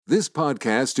This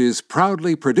podcast is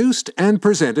proudly produced and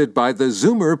presented by the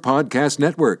Zoomer Podcast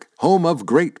Network, home of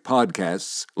great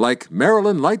podcasts like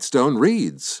Marilyn Lightstone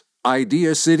Reads,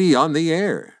 Idea City on the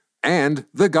Air, and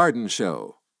The Garden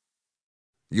Show.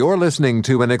 You're listening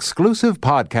to an exclusive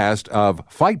podcast of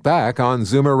Fight Back on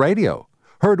Zoomer Radio,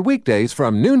 heard weekdays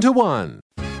from noon to 1.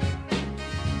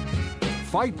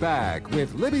 Fight Back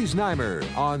with Libby Znaimer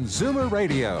on Zoomer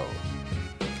Radio.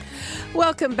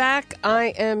 Welcome back. I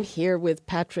am here with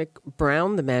Patrick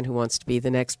Brown, the man who wants to be the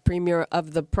next premier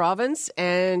of the province,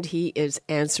 and he is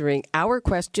answering our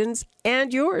questions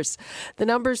and yours. The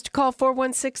numbers to call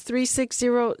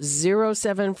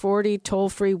 416-360-0740, toll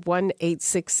free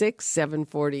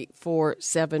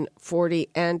 1-866-740-4740.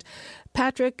 And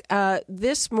Patrick,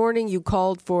 this morning you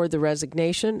called for the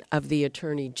resignation of the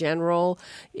Attorney General.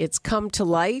 It's come to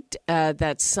light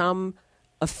that some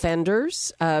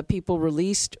offenders, people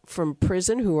released from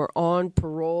prison who are on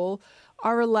parole,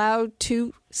 are allowed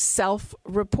to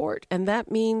self-report. And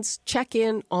that means check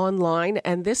in online,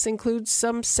 and this includes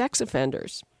some sex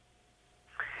offenders.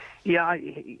 Yeah,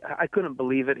 I couldn't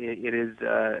believe it. It is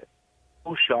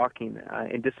so shocking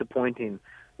and disappointing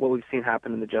what we've seen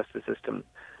happen in the justice system.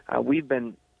 We've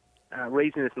been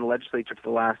raising this in the legislature for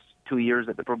the last 2 years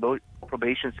that the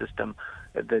probation system,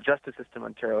 the justice system in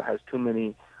Ontario has too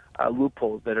many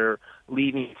loopholes that are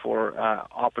leaving for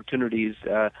opportunities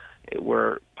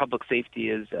where public safety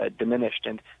is diminished.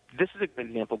 And this is a good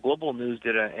example. Global News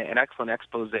did an excellent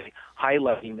expose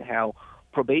highlighting how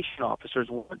probation officers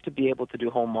want to be able to do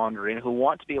home monitoring, who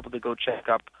want to be able to go check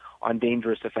up on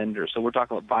dangerous offenders. So we're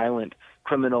talking about violent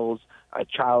criminals,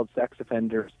 child sex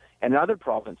offenders. And in other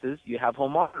provinces, you have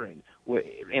home monitoring.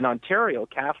 In Ontario,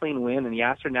 Kathleen Wynne and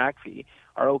Yasser Naqvi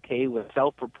are okay with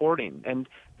self-reporting. And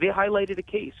they highlighted a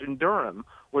case in Durham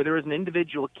where there was an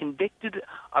individual convicted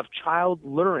of child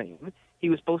luring. He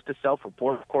was supposed to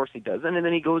self-report. Of course he doesn't. And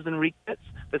then he goes and recommits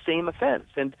the same offense.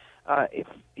 And I'm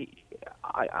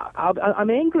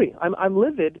angry. I'm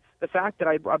livid. The fact that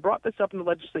I brought this up in the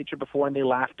legislature before and they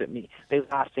laughed at me. They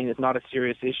laughed, saying it's not a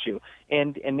serious issue.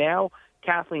 And now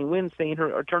Kathleen Wynne saying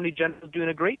her Attorney General is doing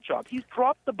a great job. He's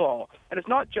dropped the ball. And it's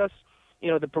not just,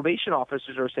 the probation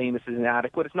officers are saying this is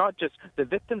inadequate. It's not just the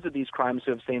victims of these crimes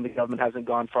who have saying the government hasn't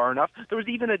gone far enough. There was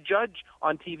even a judge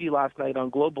on TV last night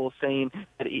on Global saying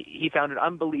that he found it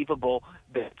unbelievable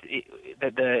that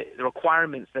the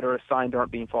requirements that are assigned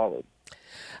aren't being followed.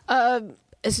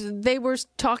 They were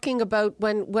talking about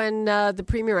when the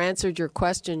Premier answered your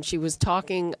question, she was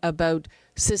talking about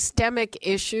systemic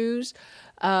issues.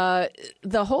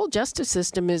 The whole justice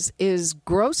system is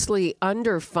grossly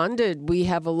underfunded. We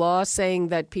have a law saying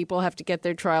that people have to get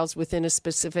their trials within a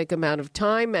specific amount of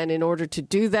time, and in order to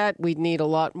do that, we'd need a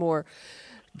lot more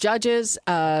judges.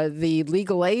 The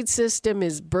legal aid system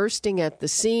is bursting at the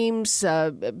seams.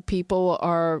 People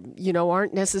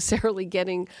aren't necessarily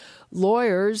getting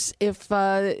lawyers if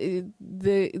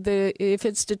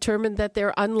it's determined that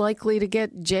they're unlikely to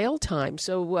get jail time.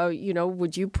 So,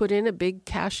 would you put in a big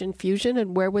cash infusion,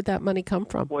 and where would that money come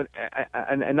from? Well,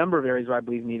 a number of areas where I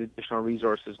believe need additional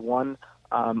resources. One,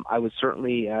 I would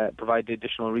certainly provide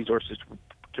additional resources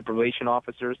to probation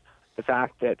officers. The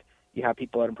fact that you have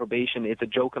people out on probation. It's a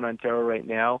joke in Ontario right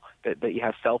now that you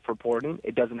have self-reporting.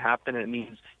 It doesn't happen, and it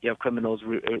means you have criminals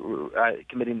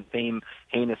committing the same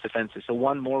heinous offenses. So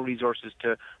more resources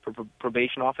for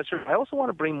probation officers. I also want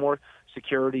to bring more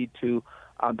security to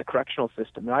the correctional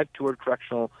system. And I've toured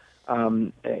correctional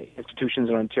institutions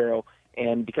in Ontario,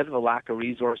 and because of a lack of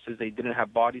resources, they didn't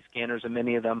have body scanners in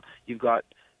many of them. You've got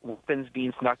weapons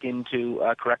being snuck into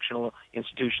correctional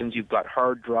institutions. You've got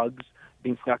hard drugs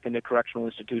being snuck into correctional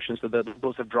institutions, so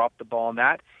those have dropped the ball on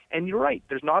that. And you're right,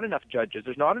 there's not enough judges,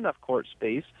 there's not enough court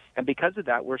space, and because of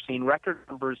that, we're seeing record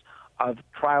numbers of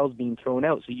trials being thrown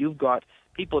out. So you've got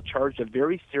people charged of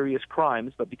very serious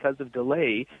crimes, but because of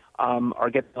delay, are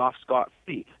getting off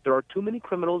scot-free. There are too many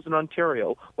criminals in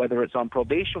Ontario, whether it's on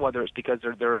probation, whether it's because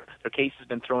their case has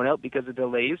been thrown out because of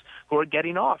delays, who are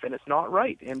getting off, and it's not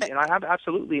right. And I have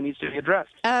absolutely it needs to be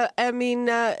addressed. Have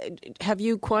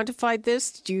you quantified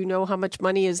this? Do you know how much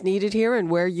money is needed here and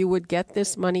where you would get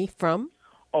this money from?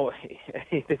 Oh,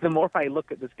 the more I look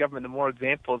at this government, the more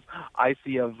examples I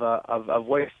see of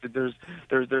waste. There's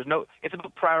no. It's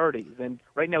about priorities, and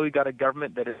right now we've got a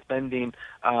government that is spending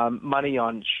money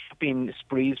on shopping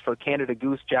sprees for Canada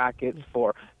Goose jackets,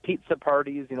 for pizza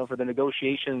parties. For the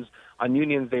negotiations on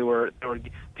unions, they were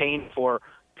paying for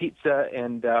pizza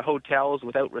and hotels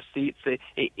without receipts.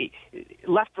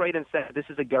 Left, right, and center. This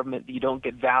is a government that you don't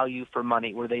get value for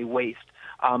money, where they waste.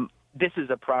 this is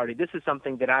a priority. This is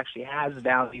something that actually has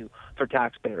value for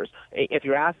taxpayers. If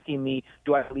you're asking me,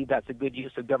 do I believe that's a good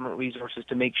use of government resources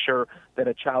to make sure that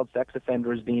a child sex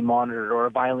offender is being monitored or a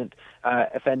violent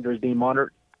offender is being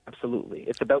monitored? Absolutely.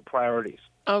 It's about priorities.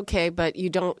 Okay, but you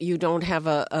don't have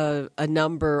a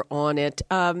number on it.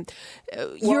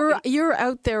 You're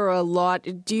out there a lot.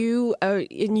 Do you,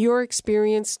 in your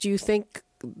experience, do you think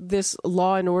this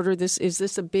law and order, is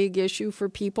this a big issue for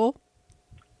people?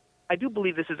 I do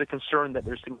believe this is a concern, that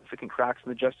there's significant cracks in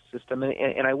the justice system,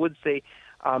 and I would say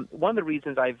one of the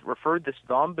reasons I've referred this to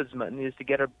the Ombudsman is to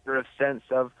get a better sense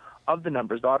of the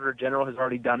numbers. The Auditor General has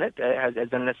already done it, has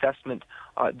done an assessment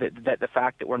that the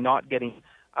fact that we're not getting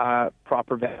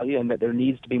proper value and that there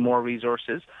needs to be more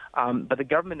resources. But the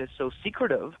government is so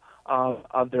secretive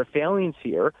of their failings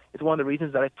here. It's one of the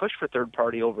reasons that I push for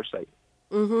third-party oversight.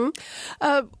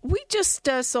 Mm-hmm. We just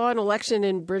saw an election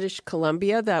in British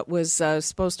Columbia that was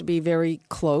supposed to be very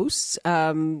close.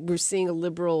 We're seeing a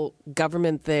Liberal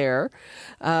government there.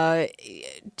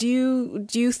 Do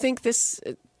you think this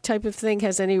type of thing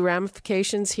has any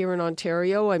ramifications here in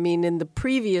Ontario? I mean, in the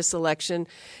previous election,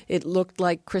 it looked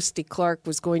like Christy Clark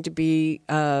was going to be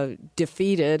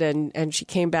defeated, and she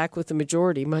came back with a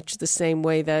majority, much the same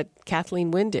way that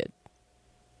Kathleen Wynne did.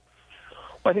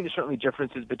 Well, I think there's certainly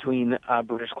differences between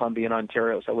British Columbia and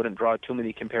Ontario, so I wouldn't draw too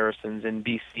many comparisons. In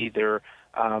BC,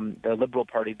 the Liberal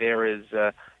Party there is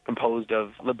composed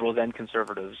of Liberals and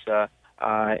Conservatives,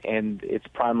 and it's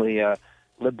primarily a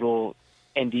Liberal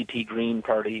NDP Green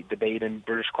Party debate in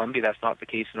British Columbia. That's not the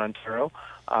case in Ontario,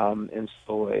 and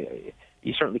so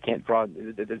you certainly can't draw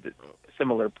the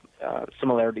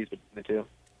similarities between the two.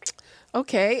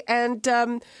 Okay, and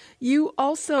you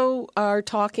also are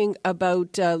talking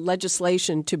about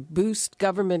legislation to boost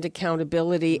government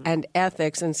accountability and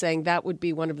ethics, and saying that would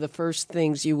be one of the first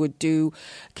things you would do.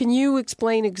 Can you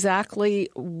explain exactly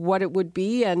what it would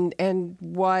be, and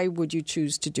why would you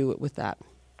choose to do it with that?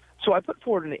 So I put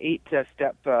forward an eight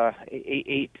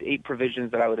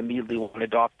provisions that I would immediately want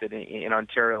adopted in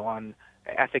Ontario on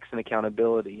ethics and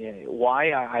accountability.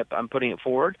 Why I'm putting it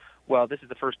forward? Well, this is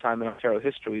the first time in Ontario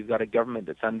history we've got a government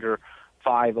that's under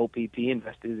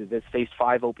that's faced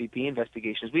 5 OPP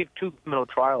investigations. We have 2 criminal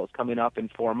trials coming up in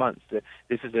 4 months.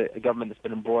 This is a government that's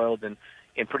been embroiled in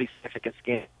pretty significant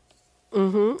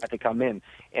scandals to come in.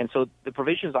 And so the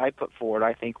provisions I put forward,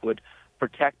 I think, would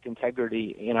protect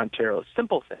integrity in Ontario.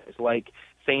 Simple things like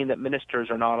saying that ministers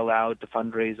are not allowed to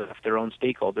fundraise off their own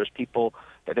stakeholders. People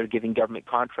that they're giving government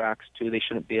contracts to, they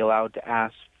shouldn't be allowed to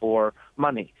ask for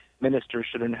money. Ministers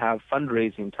shouldn't have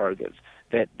fundraising targets.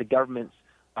 That the government's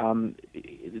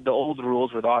the old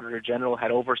rules where the Auditor General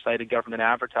had oversight of government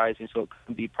advertising, so it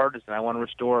couldn't be partisan. I want to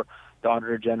restore the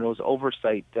Auditor General's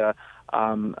oversight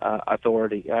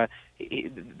authority.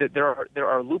 There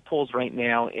are loopholes right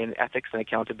now in ethics and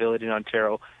accountability in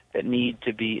Ontario that need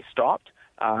to be stopped.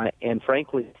 And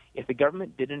frankly, if the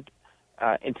government didn't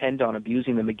intend on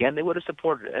abusing them again, they would have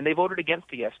supported it, and they voted against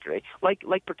it yesterday.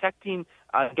 Like protecting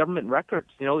government records.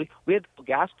 You know, we had the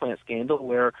gas plant scandal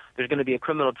where there's going to be a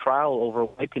criminal trial over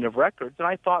wiping of records, and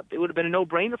I thought it would have been a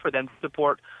no-brainer for them to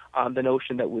support the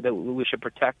notion that we should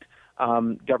protect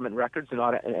government records and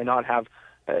not have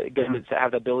governments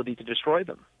have the ability to destroy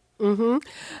them.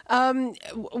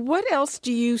 What else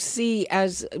do you see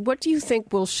what do you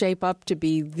think will shape up to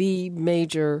be the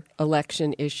major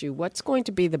election issue? What's going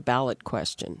to be the ballot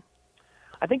question?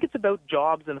 I think it's about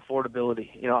jobs and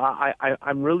affordability. You know,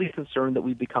 I'm really concerned that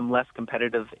we've become less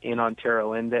competitive in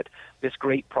Ontario, and that this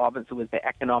great province that was the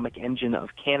economic engine of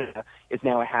Canada is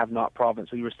now a have-not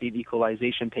province. We receive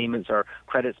equalization payments, our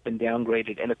credit's been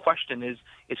downgraded, and the question is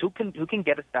who can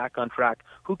get us back on track?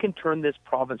 Who can turn this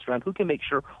province around? Who can make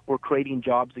sure we're creating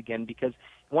jobs again? Because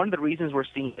one of the reasons we're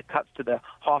seeing the cuts to the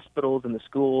hospitals and the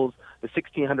schools, the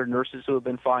 1,600 nurses who have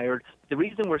been fired, the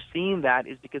reason we're seeing that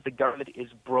is because the government is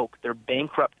broke. They're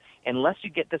bankrupt. Unless you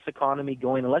get this economy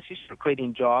going, unless you start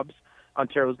creating jobs,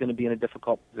 Ontario is going to be in a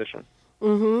difficult position.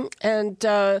 And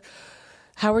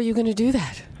how are you going to do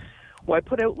that? Well, I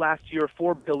put out last year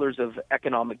 4 pillars of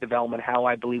economic development, how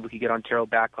I believe we could get Ontario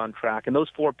back on track. And those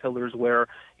 4 pillars were,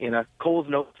 in a Coles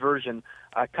Notes version,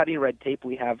 cutting red tape.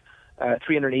 We have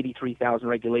 383,000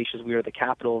 regulations. We are the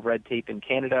capital of red tape in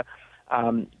Canada.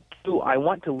 2, I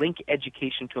want to link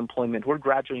education to employment. We're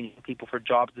graduating people for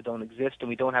jobs that don't exist, and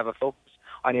we don't have a focus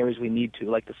on areas we need to,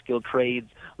 like the skilled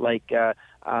trades, like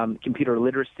computer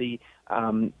literacy.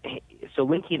 So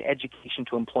linking education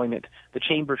to employment. The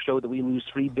Chamber showed that we lose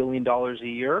 $3 billion a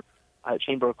year,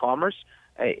 Chamber of Commerce,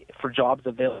 for jobs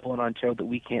available in Ontario that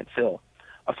we can't fill.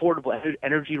 Affordable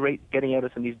energy rates, getting out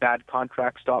of some of these bad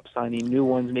contracts, stop signing new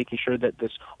ones, making sure that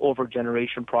this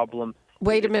over-generation problem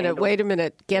Wait a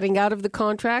minute. Getting out of the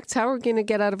contracts? How are we going to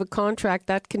get out of a contract?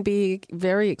 That can be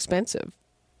very expensive.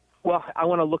 Well, I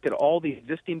want to look at all the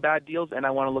existing bad deals, and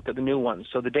I want to look at the new ones.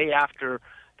 So the day after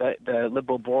the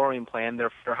Liberal borrowing plan,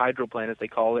 their hydro plan, as they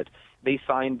call it, they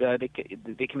signed,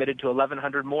 they committed to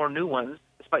 1,100 more new ones,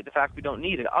 despite the fact we don't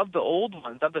need it. Of the old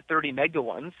ones, of the 30 mega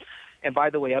ones, and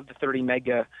by the way, of the 30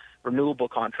 mega renewable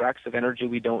contracts of energy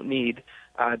we don't need,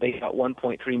 they got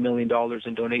 $1.3 million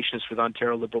in donations for the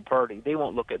Ontario Liberal Party. They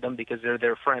won't look at them because they're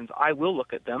their friends. I will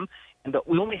look at them, and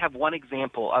we only have one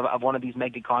example of one of these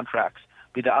mega contracts.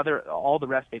 All the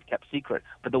rest they've kept secret.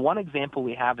 But the one example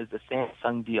we have is the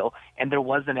Samsung deal, and there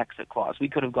was an exit clause. We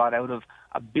could have got out of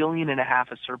 $1.5 billion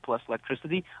of surplus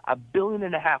electricity. $1.5 billion we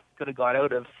could have got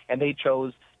out of, and they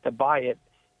chose to buy it,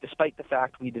 despite the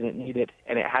fact we didn't need it,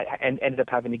 and ended up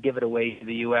having to give it away to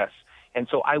the U.S. And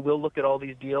so I will look at all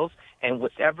these deals, and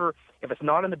if it's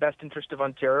not in the best interest of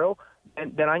Ontario,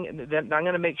 then I'm going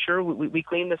to make sure we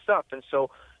clean this up. And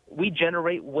so we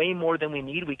generate way more than we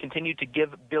need. We continue to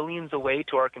give billions away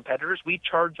to our competitors. We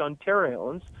charge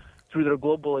Ontarians through their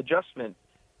global adjustment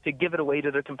to give it away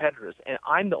to their competitors. And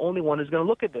I'm the only one who's going to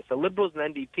look at this. The Liberals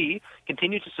and NDP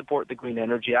continue to support the Green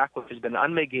Energy Act, which has been an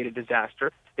unmitigated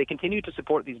disaster. They continue to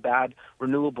support these bad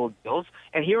renewable deals.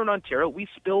 And here in Ontario, we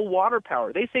spill water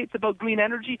power. They say it's about green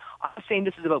energy. I'm saying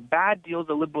this is about bad deals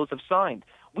the Liberals have signed.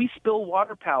 We spill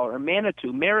water power in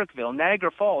Manitou, Merrickville,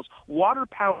 Niagara Falls. Water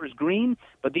power is green,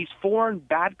 but these foreign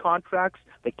bad contracts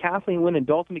that Kathleen Wynne and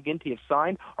Dalton McGuinty have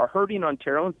signed are hurting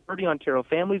Ontarians, hurting Ontario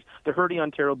families, they're hurting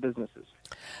Ontario businesses.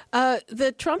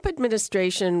 The Trump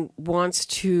administration wants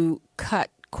to cut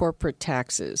corporate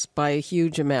taxes by a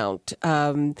huge amount.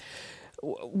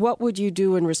 What would you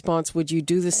do in response? Would you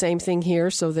do the same thing here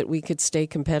so that we could stay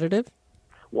competitive?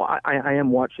 Well, I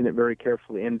am watching it very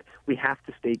carefully, and we have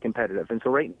to stay competitive. And so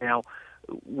right now,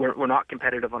 we're not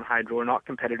competitive on hydro. We're not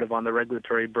competitive on the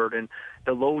regulatory burden.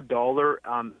 The low dollar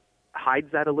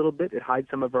hides that a little bit. It hides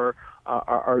some of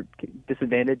our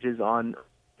disadvantages on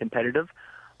competitive.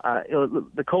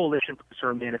 The Coalition for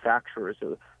Concerned Manufacturers,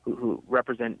 who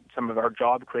represent some of our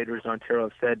job creators in Ontario,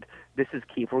 have said this is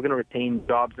key. If we're going to retain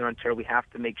jobs in Ontario, we have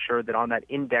to make sure that on that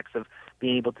index of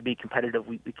being able to be competitive,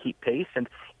 we keep pace. And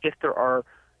if there are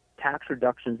tax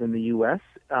reductions in the U.S.,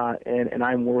 and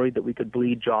I'm worried that we could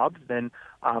bleed jobs, then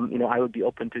I would be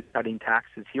open to cutting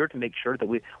taxes here to make sure that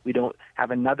we don't have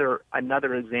another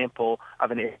example of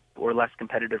an area where we're less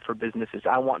competitive for businesses.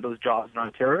 I want those jobs in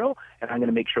Ontario, and I'm going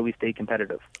to make sure we stay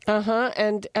competitive.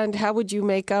 And how would you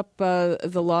make up the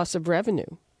loss of revenue?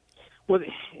 Well,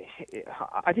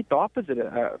 I think the opposite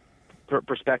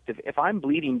perspective. If I'm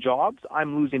bleeding jobs,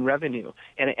 I'm losing revenue.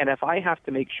 And if I have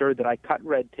to make sure that I cut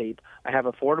red tape, I have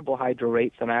affordable hydro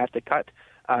rates, and I have to cut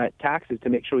taxes to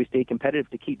make sure we stay competitive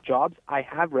to keep jobs, I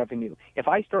have revenue. If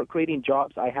I start creating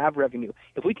jobs, I have revenue.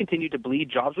 If we continue to bleed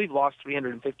jobs, we've lost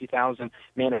 350,000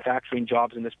 manufacturing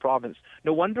jobs in this province.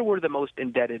 No wonder we're the most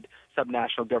indebted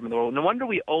subnational government in the world. No wonder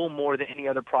we owe more than any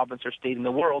other province or state in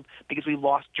the world, because we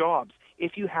lost jobs.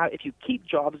 If you keep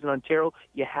jobs in Ontario,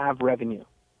 you have revenue.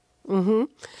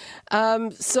 Mm-hmm.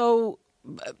 So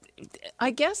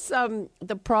I guess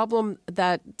the problem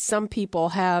that some people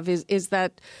have is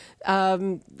that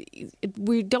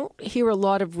we don't hear a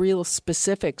lot of real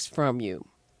specifics from you.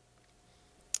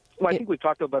 Well, I think we've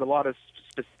talked about a lot of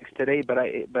specifics today, but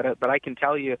I can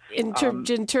tell you in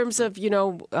terms of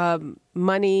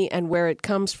money and where it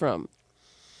comes from.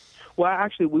 Well,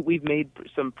 actually, we've made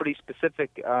some pretty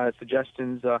specific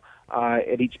suggestions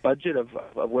at each budget of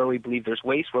where we believe there's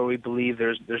waste, where we believe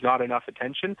there's not enough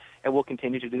attention, and we'll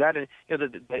continue to do that. And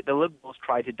the Liberals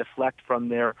try to deflect from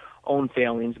their own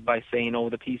failings by saying, "Oh,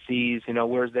 the PCs,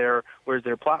 where's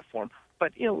their platform?"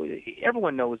 But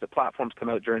everyone knows that platforms come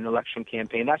out during an election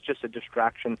campaign. That's just a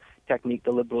distraction technique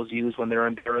the Liberals use when they're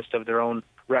embarrassed of their own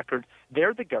record.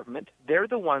 They're the government. They're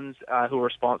the ones who are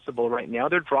responsible right now.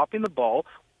 They're dropping the ball.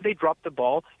 They drop the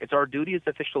ball. It's our duty as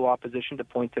official opposition to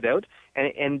point it out.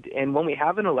 And when we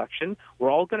have an election, we're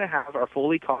all going to have our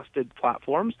fully costed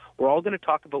platforms. We're all going to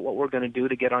talk about what we're going to do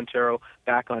to get Ontario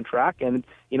back on track. And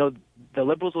the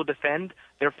Liberals will defend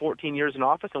their 14 years in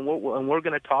office, and we're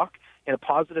going to talk in a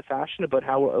positive fashion about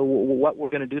what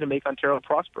we're going to do to make Ontario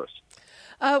prosperous.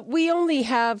 We only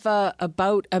have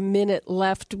about a minute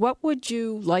left. What would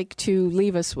you like to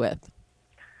leave us with?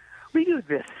 We do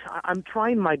this. I'm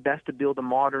trying my best to build a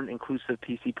modern, inclusive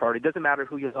PC party. It doesn't matter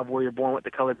who you love, where you're born, what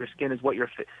the color of your skin is, what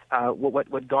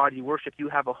God you worship. You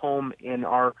have a home in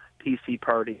our PC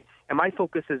party. And my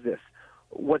focus is this.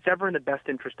 what's ever in the best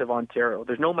interest of Ontario.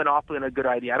 There's no monopoly on a good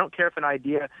idea. I don't care if an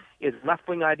idea is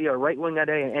left-wing idea, a right-wing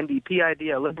idea, an NDP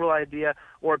idea, a Liberal idea,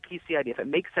 or a PC idea. If it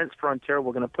makes sense for Ontario,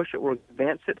 we're going to push it, we're going to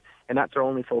advance it, and that's our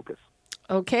only focus.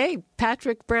 Okay.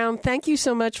 Patrick Brown, thank you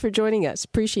so much for joining us.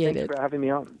 Appreciate it. Thanks for having me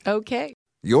on. Okay.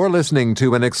 You're listening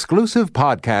to an exclusive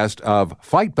podcast of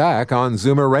Fight Back on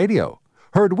Zoomer Radio,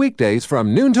 heard weekdays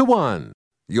from noon to 1.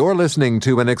 You're listening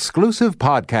to an exclusive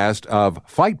podcast of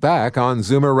Fight Back on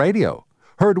Zoomer Radio,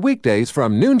 heard weekdays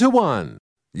from noon to 1.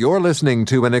 You're listening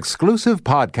to an exclusive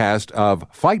podcast of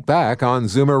Fight Back on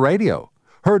Zoomer Radio,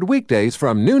 heard weekdays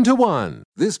from noon to 1.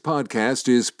 This podcast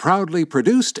is proudly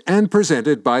produced and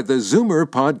presented by the Zoomer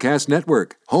Podcast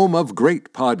Network, home of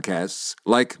great podcasts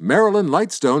like Marilyn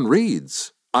Lightstone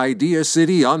Reads, Idea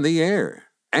City on the Air,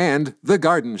 and The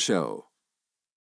Garden Show.